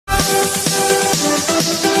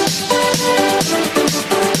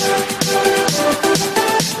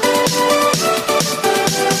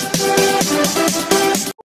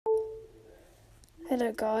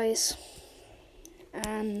guys,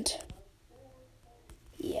 and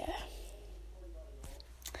yeah.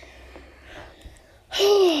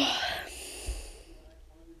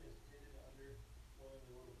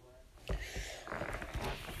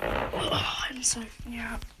 I'm so,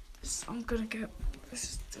 yeah, I'm gonna go, this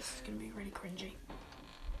is gonna be really cringy.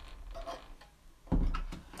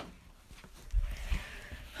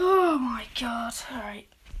 Oh my god, alright.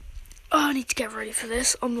 Oh, I need to get ready for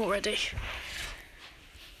this, I'm not ready.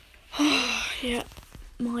 Yeah,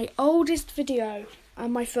 my oldest video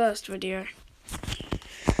and my first video.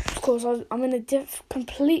 Of course, I'm in a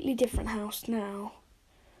completely different house now,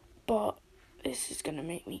 but this is gonna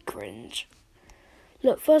make me cringe.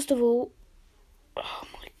 Look, first of all, oh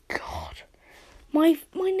my god, my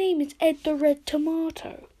name is Ed the Red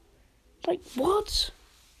Tomato. Like, what?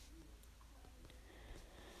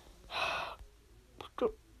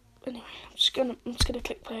 Anyway, I'm just gonna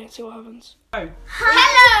click play and see what happens. Hello!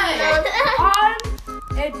 I'm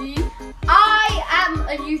Eddie. I am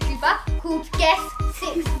a YouTuber called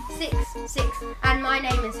Guess666 and my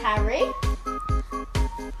name is Harry.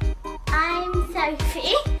 I'm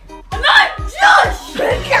Sophie. And I'm Josh!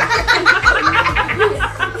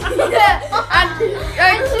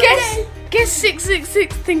 And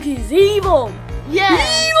Guess666 think he's evil. Yeah.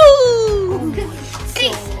 Evil!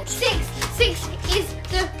 666 is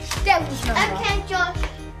the devil's number. Okay, Josh.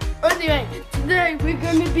 Anyway, today we're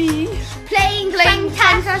gonna be Playing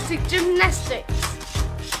fantastic gymnastics.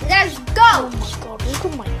 Let's go! Oh my god, look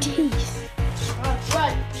at my teeth.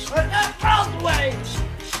 Right, out the way.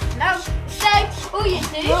 Now, so all you do,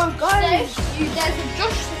 there's a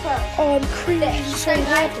Josh support. Oh, I'm cringing so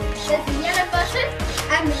badly. There's the yellow button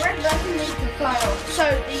and the red button is to fly off. So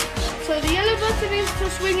the yellow button is to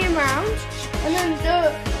swing him round, and then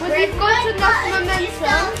when you've got enough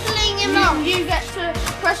momentum, you get to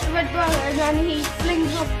press the red button, and then he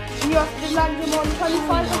flings off, and you have to land him on 25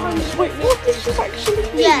 or 100. Wait, what? This is actually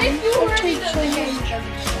me. Yeah. If you already done the game.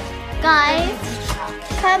 Guys,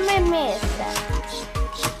 come with me a sec.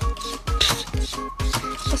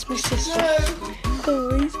 That's my sister.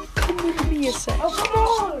 Guys, come with me a sec. Oh, come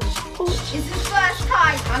on! It's the first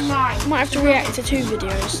time I'm right. Might have to react to 2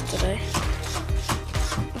 videos today.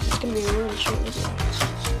 This is going to be a really short video.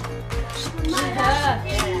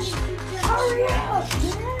 Hurry up!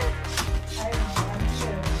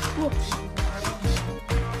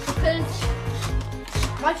 Because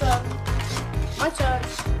my turn. My turn.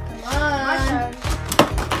 Come on.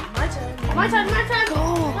 My turn. My turn.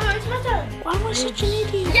 God. No, it's my turn. Why am I such an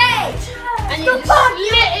idiot? Yay! And you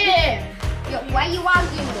split him. Where you are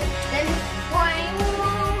doing it. Then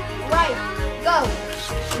right, go.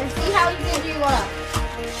 Let's see how good you are.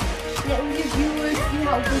 Let me give you see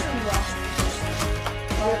how good you are.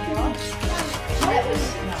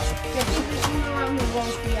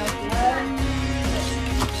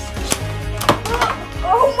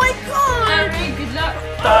 Oh my god! Harry, good luck.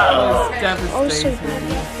 That was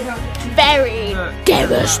devastating. Very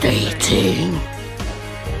Devastating.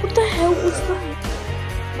 What the hell was that?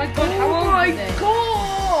 My god, how old my is it?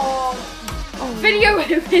 god! Oh, Video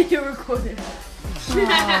recorded.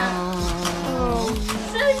 oh.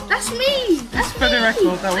 That's me! That's For the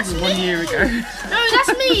record, that was 1 year ago. No,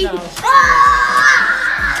 that's me! Oh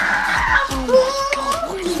my god,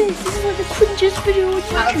 what is this? This is like the cringiest video on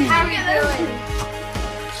How's YouTube. Harry doing?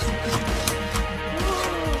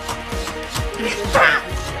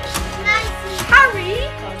 Harry?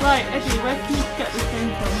 Right, Eddie, where can you get this thing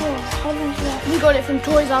from? Oh, how long is that? We got it from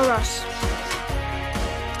Toys R Us.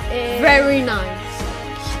 Very nice.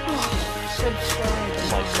 Subscribe. Oh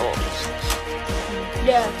my god.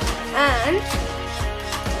 Yeah. And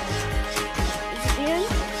is it the end?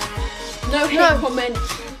 No hate comment.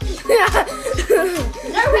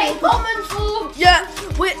 No hate comments for Yeah,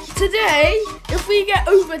 today, if we get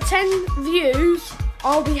over 10 views,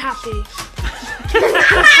 I'll be happy. you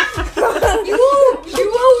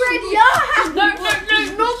already are happy. No,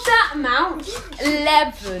 not that amount.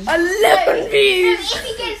 11. 11 views! If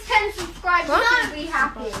he gets 10 subscribers, he'll be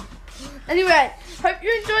happy. Anyway, hope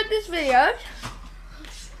you enjoyed this video.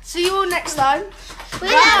 See you all next time. Bye.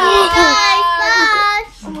 Bye.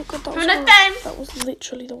 Oh my god, that was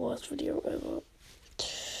literally the worst video ever.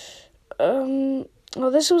 Oh,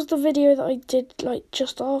 this was the video that I did like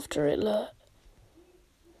just after it. Look.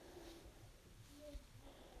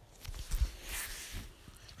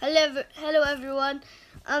 Hello everyone.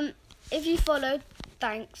 If you followed,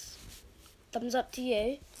 thanks. Thumbs up to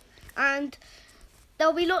you. And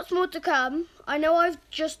there'll be lots more to come. I know I've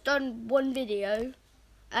just done 1 video,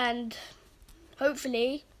 and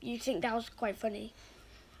hopefully you think that was quite funny.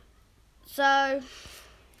 So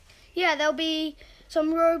yeah, there'll be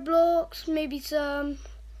some Roblox, maybe some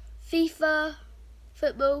FIFA,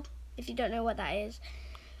 football, if you don't know what that is.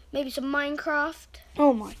 Maybe some Minecraft.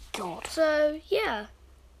 Oh my god. So, yeah.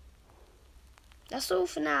 That's all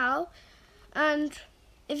for now. And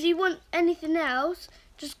if you want anything else,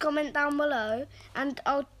 just comment down below and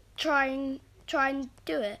I'll try and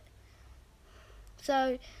do it.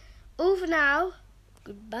 So, all for now.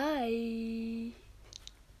 Goodbye.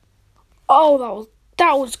 Oh,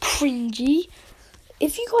 that was cringy.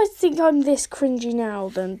 If you guys think I'm this cringy now,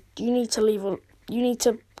 then you need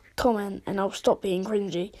to comment and I'll stop being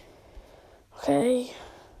cringy. Okay.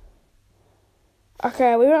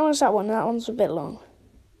 Okay, we won't watch that one. That one's a bit long.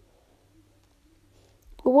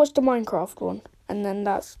 We'll watch the Minecraft one, and then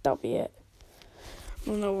that'll be it.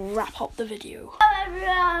 And then we'll wrap up the video. Hello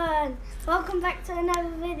everyone! Welcome back to another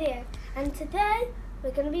video. And today, we're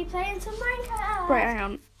going to be playing some Minecraft. Right, hang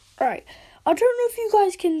on. Right. I don't know if you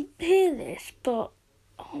guys can hear this, but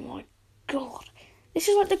oh my god. This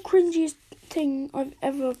is like the cringiest thing I've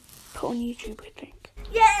ever put on YouTube, I think.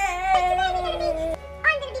 Yay! I'm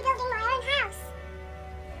going to be building my own house.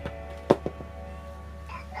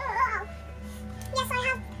 Yes, I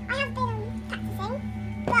have been practicing,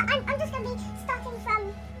 but I'm just going to be starting from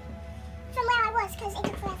where I was because it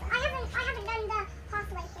took forever. I haven't done the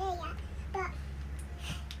halfway here yet, but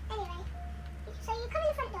anyway. So you come in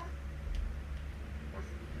the front door.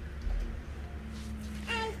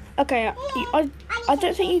 And Okay, I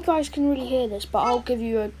don't think you guys can really hear this, but I'll give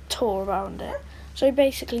you a tour around it. So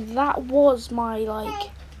basically, that was my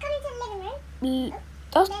like. come into the living room.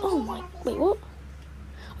 That's wait, what?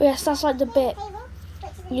 Oh yes, that's like the bit. Table,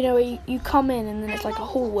 which is You know, where you come in and then it's like a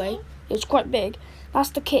hallway. It's quite big. That's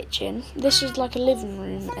the kitchen. This is like a living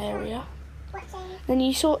room area. what's in. Then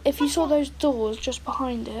if you saw those doors just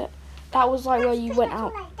behind it, that was like where you went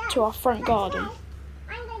out to our front garden.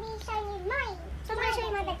 I'm going to be showing you mine. So I'm going to show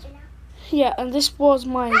you my bedroom now. Yeah, and this was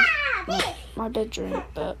my Big! my bedroom,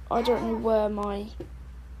 but I don't know where my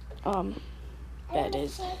bed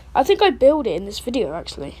is. I think I built it in this video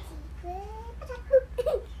actually.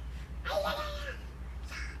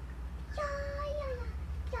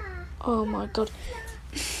 Oh my god,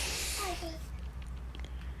 this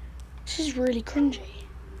is really cringy.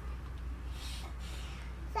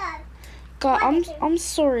 God, I'm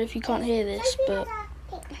sorry if you can't hear this, but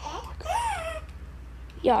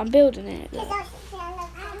yeah, I'm building it. Though. Okay.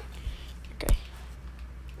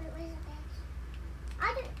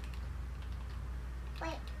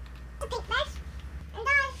 A pink bed, and I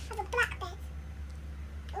have a black bed.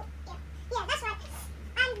 Oh, yeah, that's right.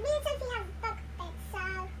 And me and Sophie have bunk beds, so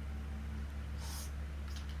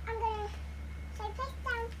I'm gonna place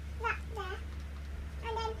down that there,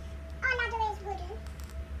 and then our ladder is wooden.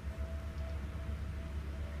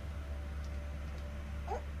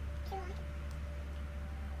 Oh, too high.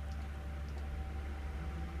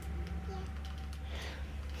 Yeah.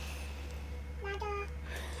 Ladder.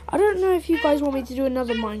 I don't know if you guys want me to do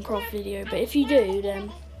another Minecraft video, but if you do,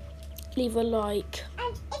 then leave a like,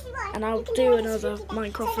 And if you want, and I'll you can do like another squeaky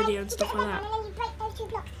bit. Minecraft So video and you stuff put like it that. on and then you break those two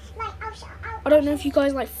blocks. Like, I don't know if you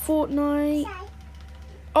guys like Fortnite,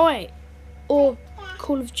 oh wait, or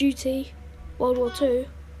Call of Duty, World War 2.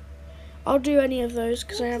 I'll do any of those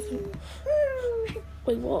because I haven't.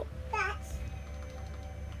 Wait, what? I'm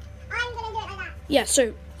gonna do it like that. Yeah,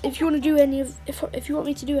 so if you want to do any of, if you want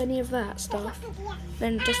me to do any of that stuff,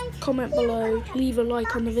 then just comment below, leave a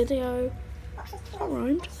like on the video. That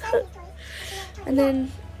rhymed. And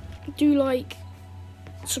then do like,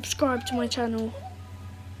 subscribe to my channel.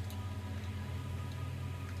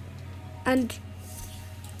 And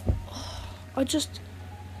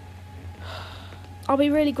I'll be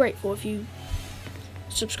really grateful if you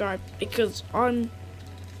subscribe, because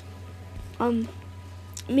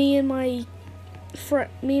me and my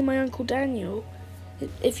uncle Daniel,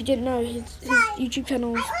 if you didn't know, his YouTube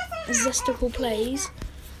channel is Zestical Plays.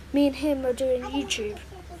 Me and him are doing YouTube,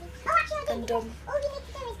 and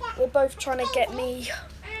we're both trying to get me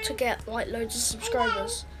to get like loads of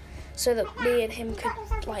subscribers, so that me and him could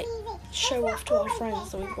like show off to our friends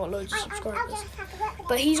that we've got loads of subscribers.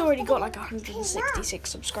 But he's already got like 166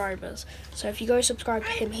 subscribers, so if you go subscribe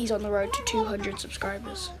to him, he's on the road to 200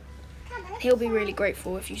 subscribers. He'll be really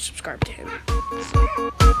grateful if you subscribe to him.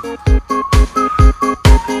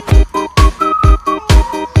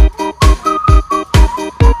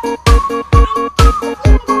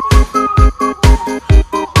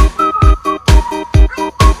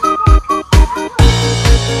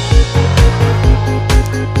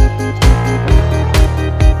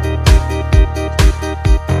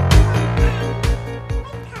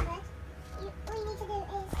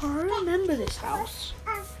 I remember this house.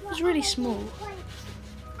 It was really small.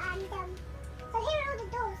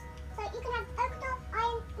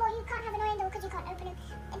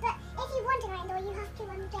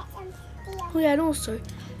 Oh yeah, and also,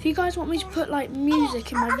 if you guys want me to put like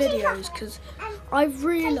music in my videos, because I've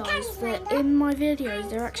realised that in my videos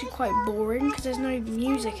they're actually quite boring because there's no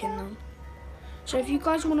music in them. So if you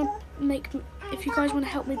guys want to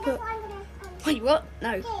help me put, wait, what?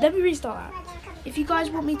 No, let me restart that. If you guys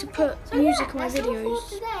want me to put music in my videos,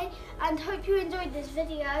 today, and hope you enjoyed this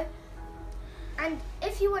video. And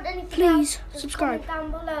if you want anything please else, just subscribe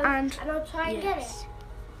comment down below, and I'll try and get it. yes.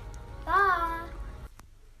 Bye.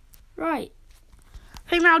 Right. I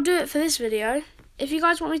think that'll do it for this video. If you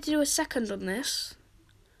guys want me to do a second on this,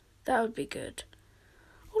 that would be good.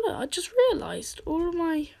 Oh look, I just realised all of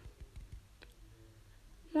my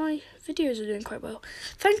videos are doing quite well.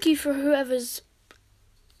 Thank you for whoever's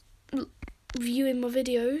viewing my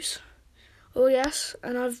videos. Oh yes,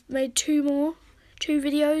 and I've made two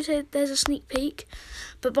videos. There's a sneak peek.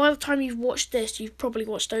 But by the time you've watched this, you've probably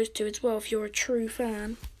watched those two as well if you're a true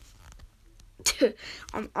fan.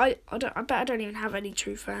 I bet I don't even have any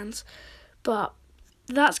true fans. But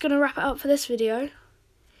that's gonna wrap it up for this video.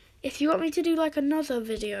 If you want me to do like another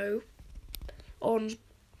video on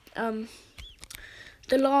the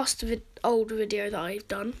last old video that I've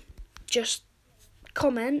done, just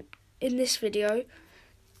comment in this video,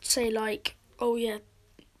 say like, oh yeah,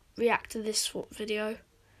 react to this video,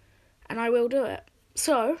 and I will do it.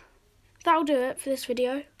 So that'll do it for this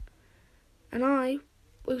video, and I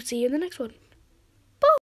will see you in the next one.